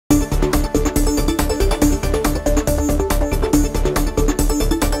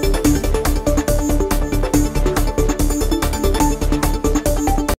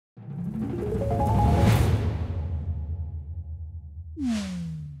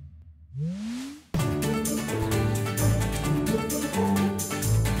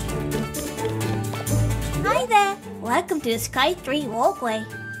Welcome to the Sky Tree Walkway.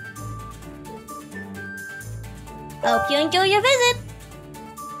 Hope you enjoy your visit.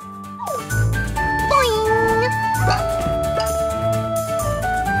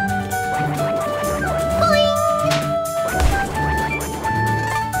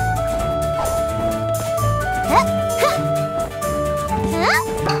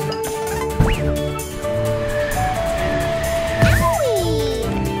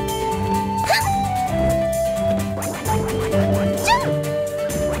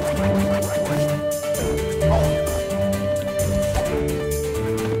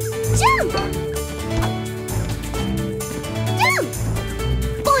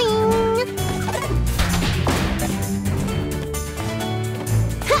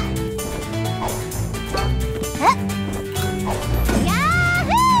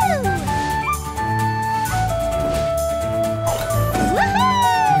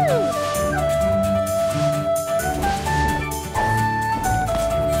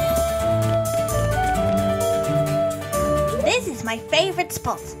 This is my favorite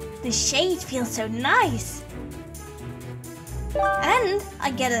spot. The shade feels so nice. And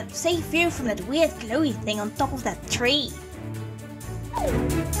I get a safe view from that weird glowy thing on top of that tree.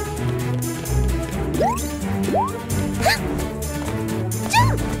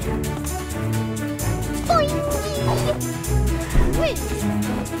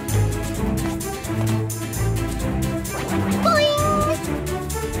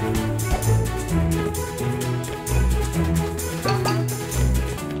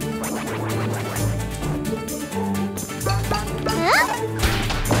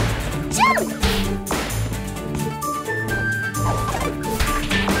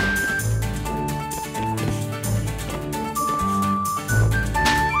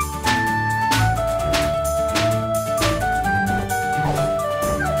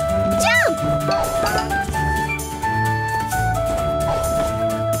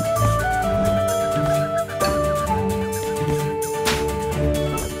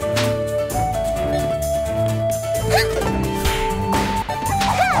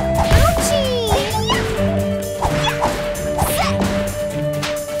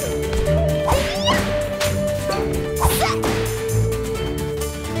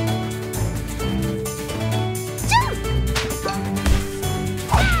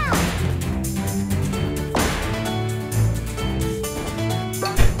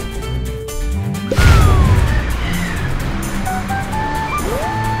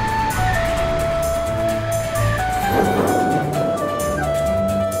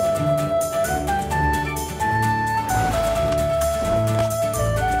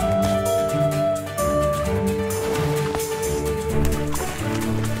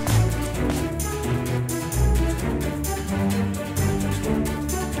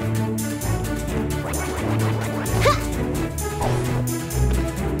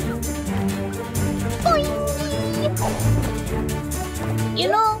 You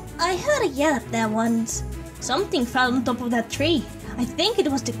know, I heard a yell up there once. Something fell on top of that tree. I think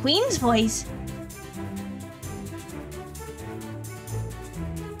it was the Queen's voice.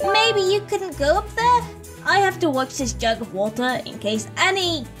 Maybe you couldn't go up there? I have to watch this jug of water in case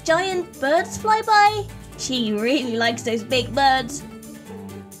any giant birds fly by. She really likes those big birds.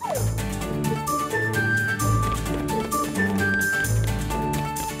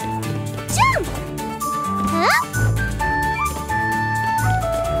 Jump! Huh?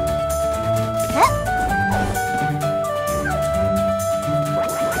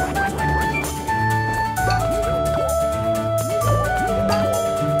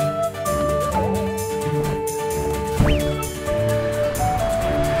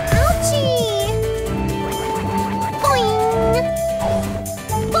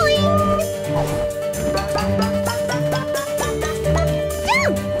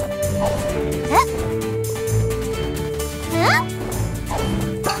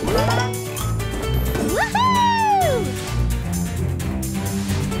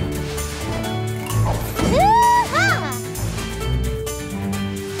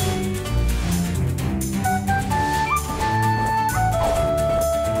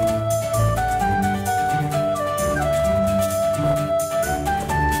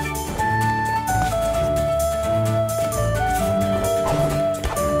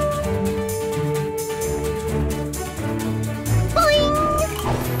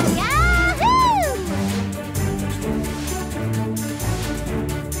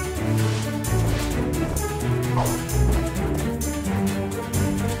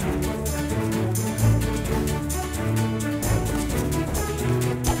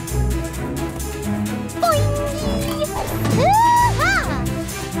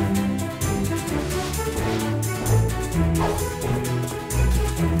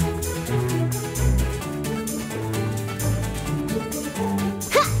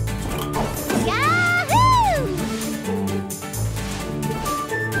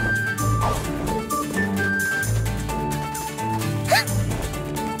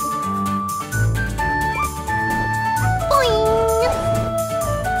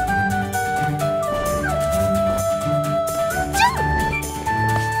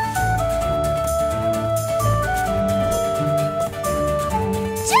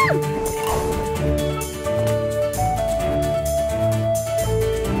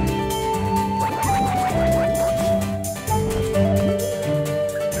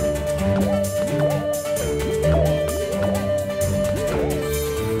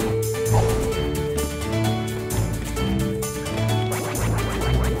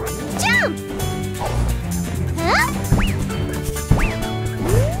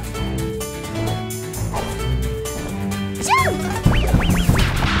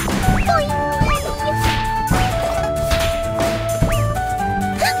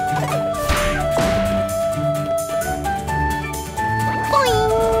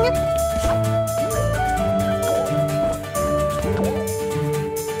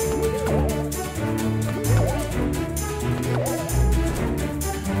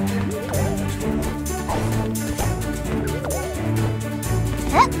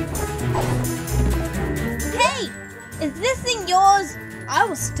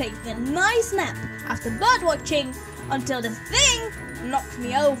 just taking a nice nap after bird watching until the thing knocked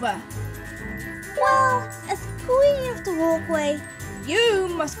me over. Well, as queen of the walkway, you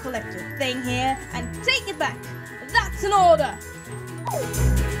must collect your thing here and take it back. That's an order.